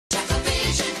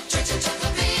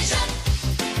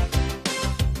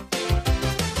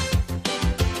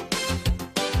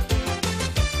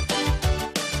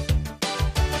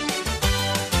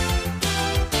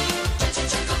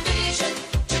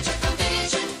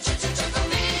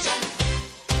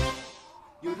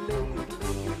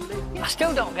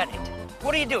still don't get it.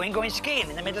 What are you doing going skiing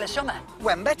in the middle of summer?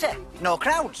 When better, no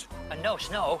crowds. And no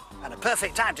snow. And a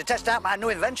perfect time to test out my new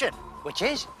invention. Which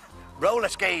is? Roller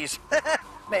skis.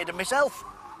 Made them myself.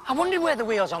 I wondered where the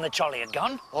wheels on the trolley had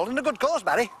gone. All in a good cause,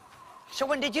 Barry. So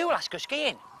when did you last go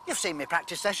skiing? You've seen me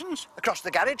practice sessions, across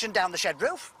the garage and down the shed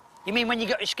roof. You mean when you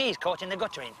got your skis caught in the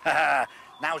guttering?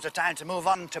 Now's the time to move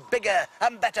on to bigger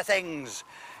and better things.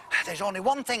 There's only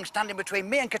one thing standing between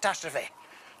me and catastrophe.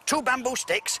 2 bamboo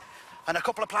sticks and a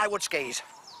couple of plywood skis.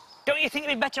 Don't you think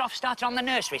you'd be better off starting on the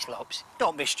nursery slopes?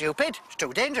 Don't be stupid. It's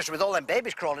too dangerous with all them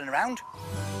babies crawling around.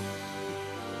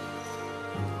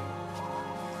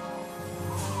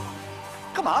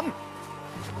 Come on.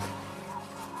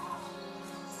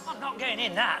 I'm not getting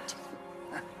in that.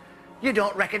 You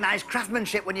don't recognise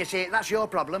craftsmanship when you see it. That's your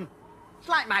problem. It's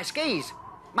like my skis.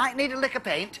 Might need a lick of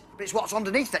paint, but it's what's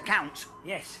underneath that counts.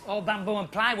 Yes, all bamboo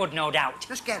and plywood, no doubt.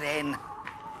 Just get in.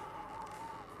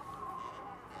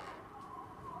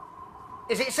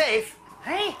 Is it safe?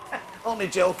 Hey? Only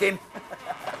joking.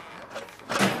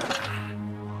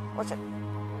 What's it?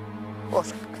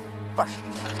 What's...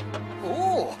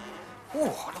 Oh!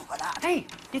 Oh, look at that. Hey, do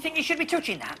you think you should be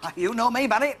touching that? You know me,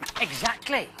 Barry.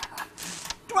 Exactly.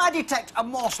 Do I detect a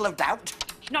morsel of doubt?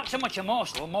 Not so much a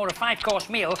morsel, more a 5-course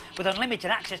meal with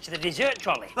unlimited access to the dessert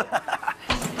trolley.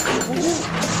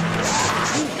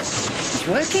 It's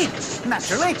working.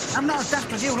 Naturally. I'm not as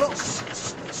daft as you look.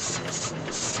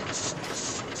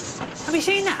 Have you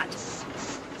seen that?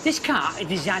 This car is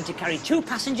designed to carry 2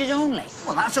 passengers only.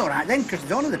 Well, that's all right then, because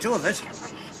there's only the 2 of us.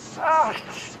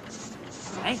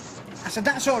 Hey? I said,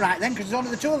 that's all right then, because there's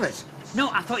only the 2 of us. No,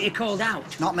 I thought you called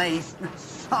out. Not me.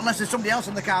 Not unless there's somebody else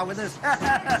in the car with us.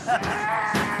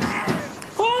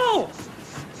 Oh!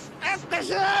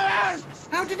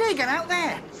 How did he get out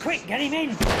there? Quick, get him in.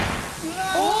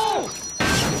 No. Oh!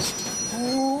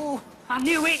 Oh! I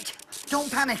knew it. Don't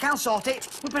panic, I'll sort it.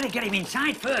 We better get him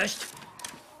inside first.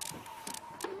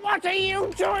 What are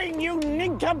you doing, you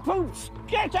nincompoops?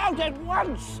 Get out at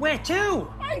once! Where to?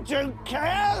 I don't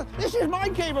care! This is my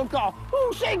cable car.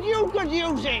 Who said you could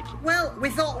use it? Well, we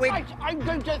thought we'd... Right, I'm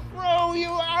going to throw you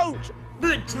out!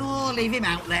 But... Oh, leave him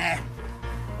out there.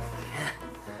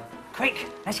 Quick,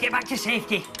 let's get back to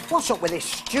safety. What's up with this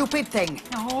stupid thing?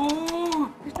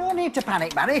 No! There's no need to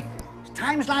panic, Barry. It's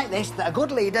times like this that a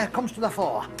good leader comes to the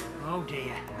fore. Oh,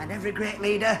 dear. And every great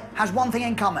leader has one thing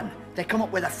in common. They come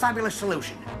up with a fabulous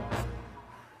solution.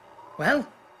 Well,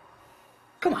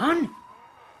 come on.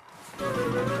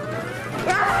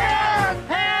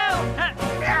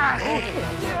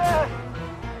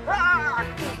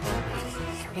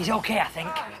 He's okay, I think.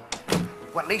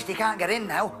 Well, at least he can't get in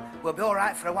now. We'll be all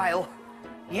right for a while.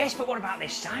 Yes, but what about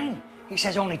this sign? It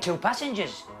says only 2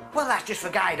 passengers. Well, that's just for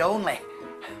guide only.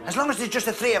 As long as there's just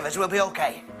the 3 of us, we'll be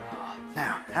okay.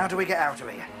 Now, how do we get out of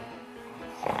here?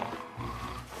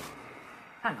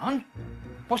 Hang on.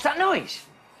 What's that noise?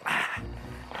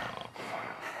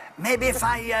 Maybe if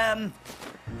I,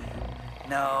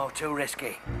 No, too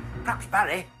risky. Perhaps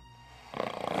Barry?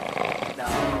 No.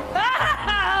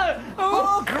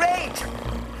 Oh, great!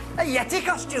 A Yeti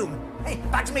costume. Hey,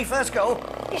 back to me first go.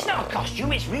 It's not a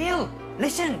costume, it's real.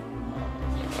 Listen.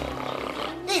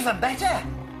 Even better.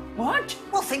 What?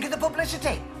 Well, think of the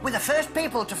publicity. We're the first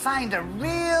people to find a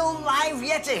real live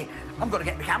Yeti. I'm going to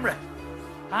get my camera.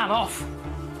 I'm off.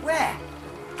 Where?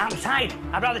 Outside.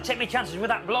 I'd rather take my chances with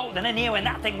that bloke than in here when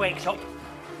that thing wakes up.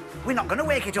 We're not going to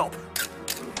wake it up.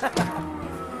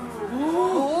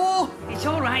 Oh, it's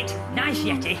all right. Nice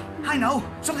Yeti. I know.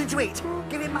 Something to eat.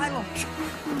 Give him my lunch.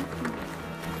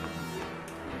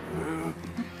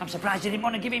 I'm surprised you didn't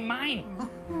want to give him mine.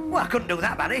 Well, I couldn't do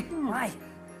that, Barry. Why?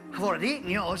 I've already eaten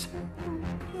yours.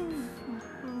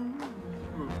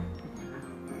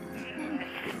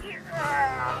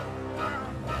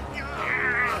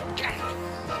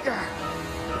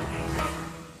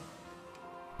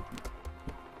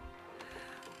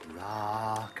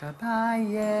 Rock-a-bye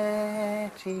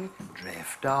Yeti,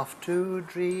 drift off to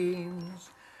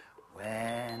dreams.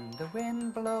 When the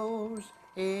wind blows,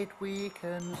 it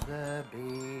weakens the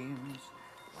beams.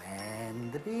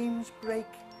 When the beams break,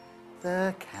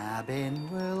 the cabin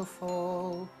will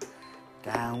fall.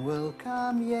 Down will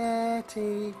come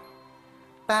Yeti,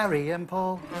 Barry and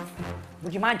Paul.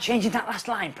 Would you mind changing that last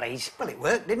line, please? Well, it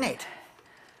worked, didn't it?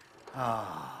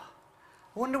 I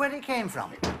wonder where it came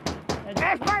from.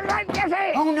 That's my right,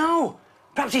 Yeti! Oh, no.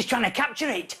 Perhaps he's trying to capture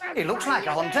it. He looks like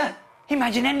a hunter.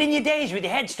 Imagine ending your days with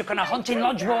your head stuck on a hunting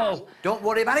lodge wall. Don't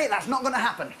worry about it, that's not going to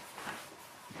happen.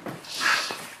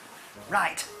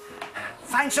 Right.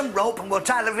 Find some rope and we'll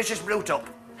tie the vicious brute up.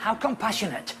 How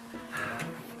compassionate.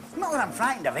 Not that I'm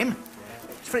frightened of him.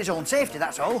 It's for his own safety,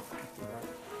 that's all.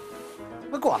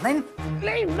 Well, go on then.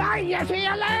 Leave my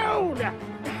Yeti alone!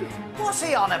 What's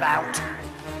he on about?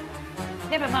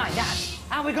 Never mind that.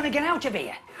 How are we going to get out of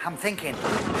here? I'm thinking.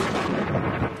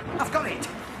 I've got it.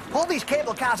 All these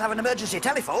cable cars have an emergency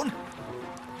telephone.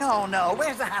 Oh, no,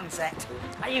 where's the handset?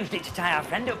 I used it to tie our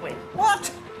friend up with.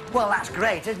 What? Well, that's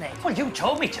great, isn't it? Well, you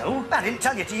told me to. I didn't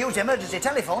tell you to use the emergency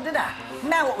telephone, did I?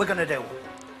 Now what we're going to do?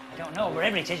 I don't know,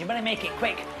 wherever it is, you better make it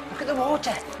quick. Look at the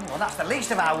water. Well, that's the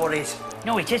least of our worries.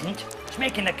 No, it isn't. It's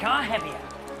making the car heavier.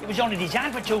 It was only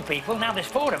designed for 2 people, now there's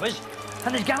 4 of us,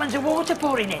 and there's gallons of water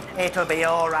pouring in. It'll be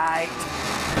all right.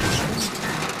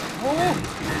 Oh,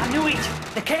 I knew it.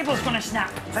 The cable's going to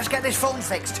snap. Let's get this phone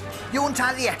fixed. You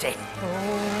untie the Yeti.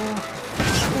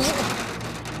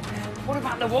 What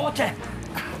about the water?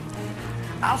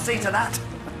 I'll see to that.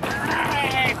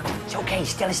 It's okay, he's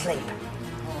still asleep.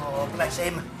 Oh, bless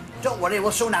him. Don't worry,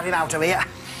 we'll soon have him out of here.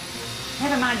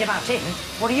 Never mind about him.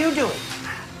 What are you doing?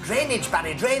 Drainage,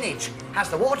 Barry, drainage. As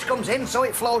the water comes in, so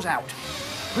it flows out.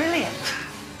 Brilliant.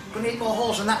 We'll need more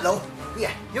holes than that, though.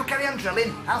 Here, you carry on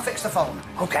drilling. I'll fix the phone.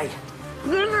 Okay.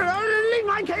 Leave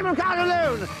my cable car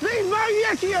alone! Leave my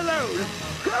Yeti alone!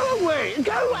 Go away!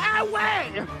 Go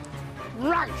away!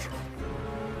 Right.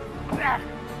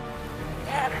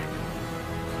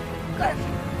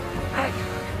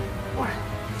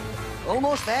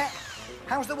 Almost there.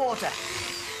 How's the water?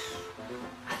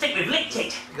 I think we've licked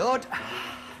it. Good.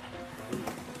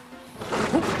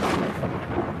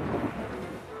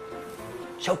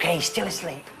 It's okay, he's still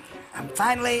asleep. And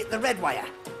finally, the red wire.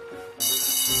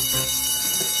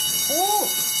 Oh!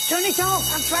 Turn it off.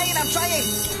 I'm trying.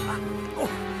 Oh.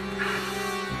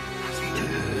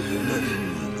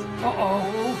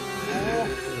 Uh-oh.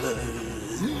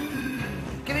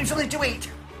 Give him something to eat.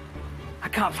 I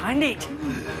can't find it.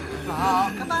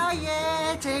 Oh, come on,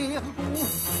 Yeti.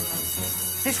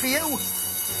 It's for you.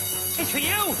 It's for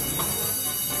you.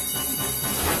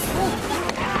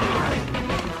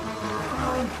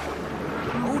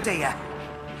 Oh, dear.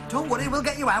 Don't worry, we'll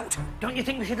get you out. Don't you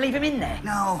think we should leave him in there?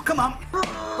 No, come on.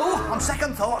 Oh, on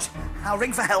second thought, I'll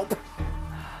ring for help.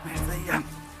 Where's the... Oh,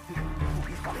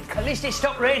 he's got it. At least it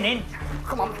stopped raining.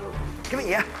 Come on, give it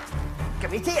here.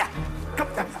 Give it here. Come.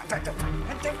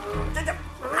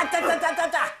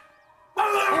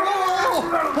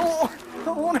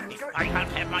 Oh. I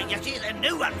can't have my Yeti, then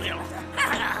no one will.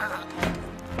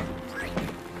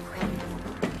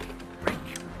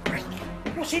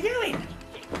 What's he doing?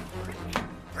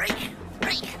 Break.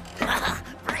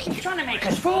 He's trying to make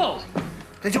us fall.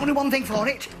 There's only one thing for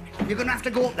it. You're going to have to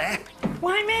go up there.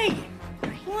 Why me?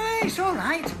 Well, it's all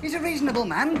right. He's a reasonable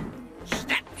man.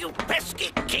 Snap, you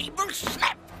pesky cable,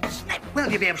 snap. Well,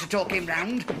 you'll be able to talk him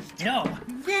round. No.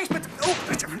 Yes, but...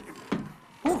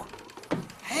 Oh.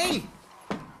 Hey.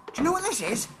 Do you know what this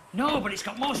is? No, but it's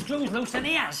got more screws loose than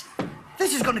he has.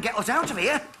 This is going to get us out of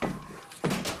here.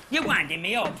 You're winding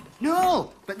me up.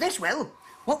 No, but this will.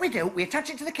 What we do, we attach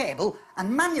it to the cable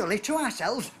and manually tow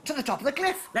ourselves to the top of the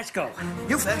cliff. Let's go.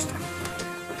 You first.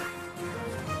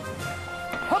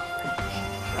 Hup.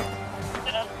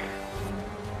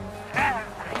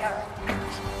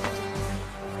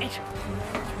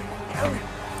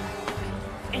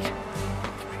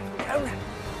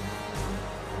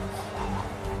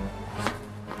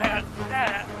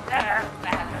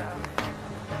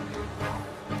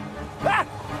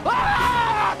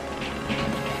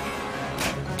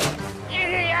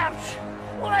 Idiots!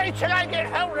 Wait till I get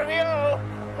hold of you!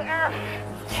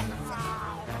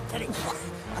 Steady.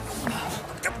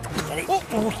 Steady.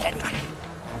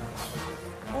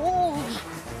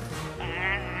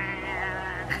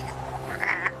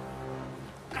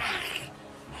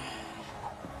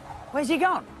 Where's he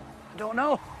gone? I don't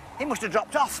know. He must have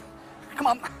dropped off. Come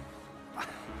on.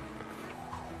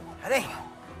 Ready?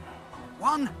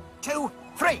 1, 2,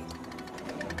 3.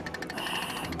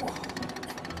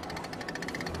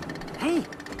 Hey,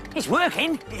 it's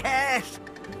working. Yes.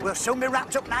 We'll soon be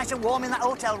wrapped up nice and warm in that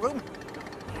hotel room.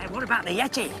 What about the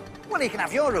Yeti? Well, he can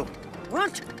have your room.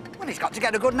 What? Well, he's got to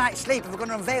get a good night's sleep if we're going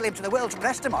to unveil him to the world's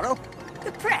press tomorrow.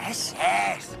 The press?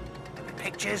 Yes. There'll be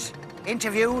pictures,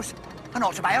 interviews, an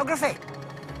autobiography.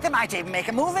 They might even make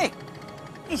a movie.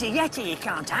 He's a Yeti, he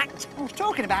can't act. Who's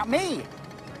talking about me?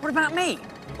 What about me?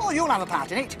 Oh, you'll have a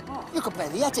part in it. Oh. You could play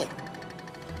the Yeti.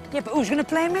 Yeah, but who's going to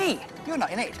play me? You're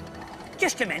not in it.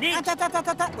 Just a minute.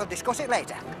 We'll discuss it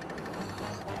later.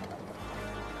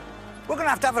 We're going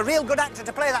to have a real good actor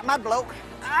to play that mad bloke.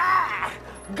 Ah!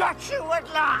 Got you at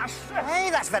last! Hey,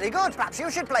 that's very good. Perhaps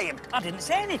you should play him. I didn't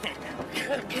say anything.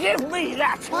 Give me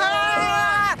that!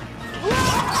 Ah!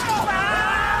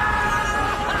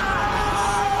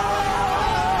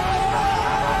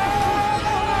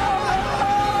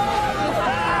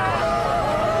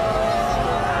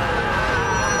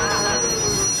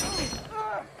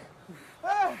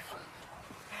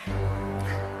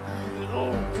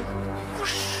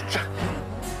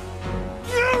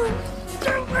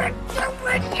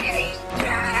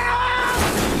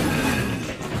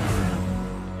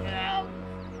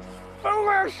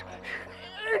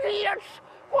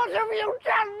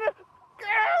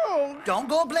 Don't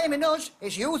go blaming us.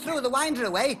 It's you threw the winder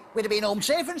away. We'd have been home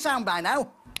safe and sound by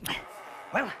now.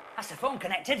 Well, that's the phone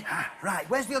connected. Right,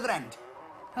 where's the other end?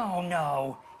 Oh,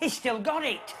 no. He's still got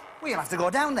it. Well, you'll have to go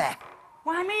down there.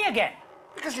 Why me again?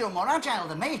 Because you're more agile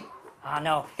than me. Oh,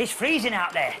 no. It's freezing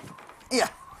out there. Here,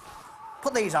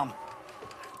 put these on.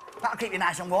 That'll keep you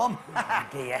nice and warm. Oh,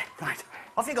 dear. Right,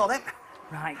 off you go then.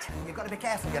 Right. You've got to be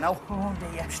careful, you know. Oh,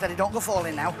 dear. Steady, don't go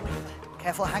falling now.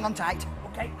 Careful, hang on tight.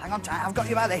 OK. Hang on tight, I've got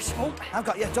you by this. Oh. I've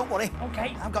got you, don't worry.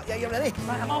 OK. I've got you, you ready?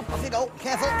 Right, I'm off. Off you go.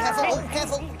 Careful, careful, oh,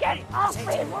 careful. Get off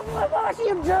me! What are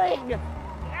you doing?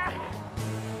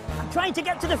 I'm trying to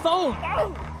get to the phone.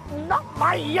 Oh, not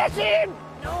my Yeti!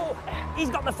 No, he's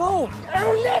got the phone.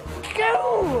 Oh, let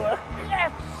go!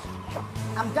 Yes.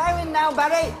 I'm dialing now,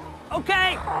 Barry.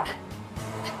 OK.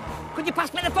 Could you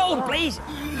pass me the phone, please?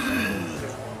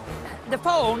 The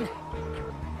phone?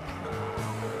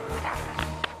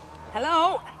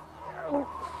 Hello?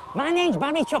 My name's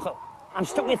Barry Chuckle. I'm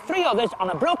stuck with 3 others on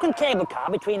a broken cable car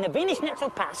between the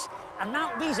Venus-Netzel Pass and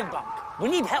Mount Wiesenblank. We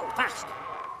need help fast.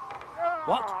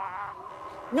 What?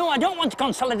 No, I don't want to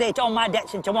consolidate all my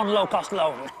debts into one low-cost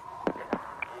loan.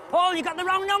 Paul, you got the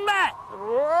wrong number!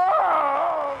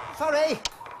 Sorry.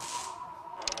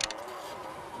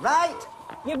 Right.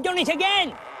 You've done it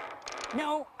again!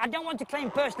 No, I don't want to claim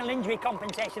personal injury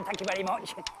compensation, thank you very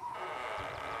much.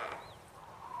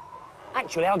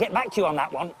 Actually, I'll get back to you on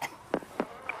that one.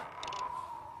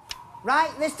 Right,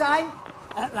 this time.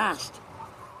 At last.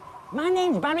 My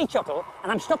name's Barry Chuckle,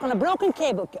 and I'm stuck on a broken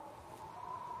cable car.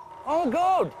 Oh,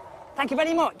 good. Thank you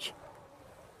very much.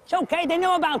 It's OK, they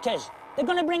know about us. They're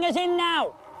going to bring us in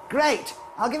now. Great.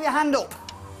 I'll give you a hand up.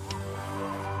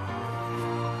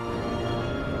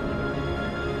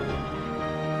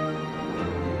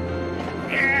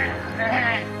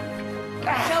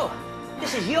 So,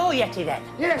 this is your Yeti, then?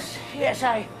 Yes, yes,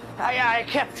 I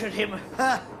captured him.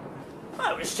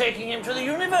 I was taking him to the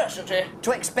university.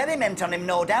 To experiment on him,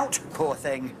 no doubt. Poor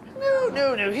thing.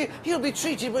 No. He'll be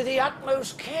treated with the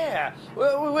utmost care.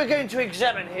 We're going to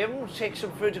examine him, take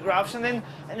some photographs, and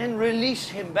then release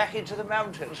him back into the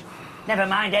mountains. Never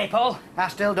mind, eh, Paul? I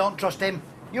still don't trust him.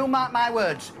 You mark my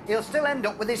words. He'll still end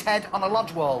up with his head on a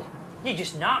lodge wall. You're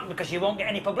just not, because you won't get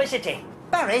any publicity.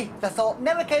 Barry, the thought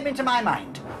never came into my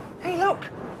mind. Hey, look.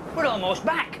 We're almost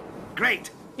back. Great.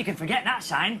 You can forget that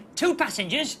sign. 2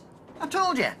 passengers. I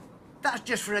told you. That's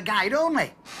just for a guide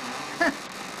only.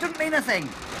 Doesn't mean a thing.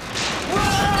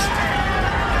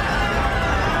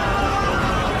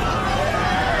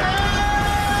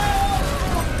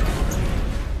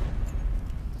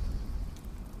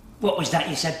 What was that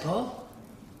you said, Paul?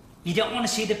 You don't want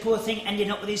to see the poor thing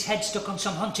ending up with his head stuck on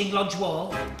some hunting lodge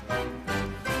wall?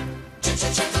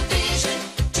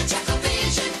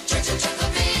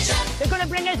 They're going to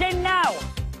bring us in now!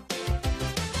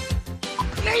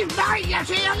 Leave my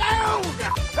Yeti alone!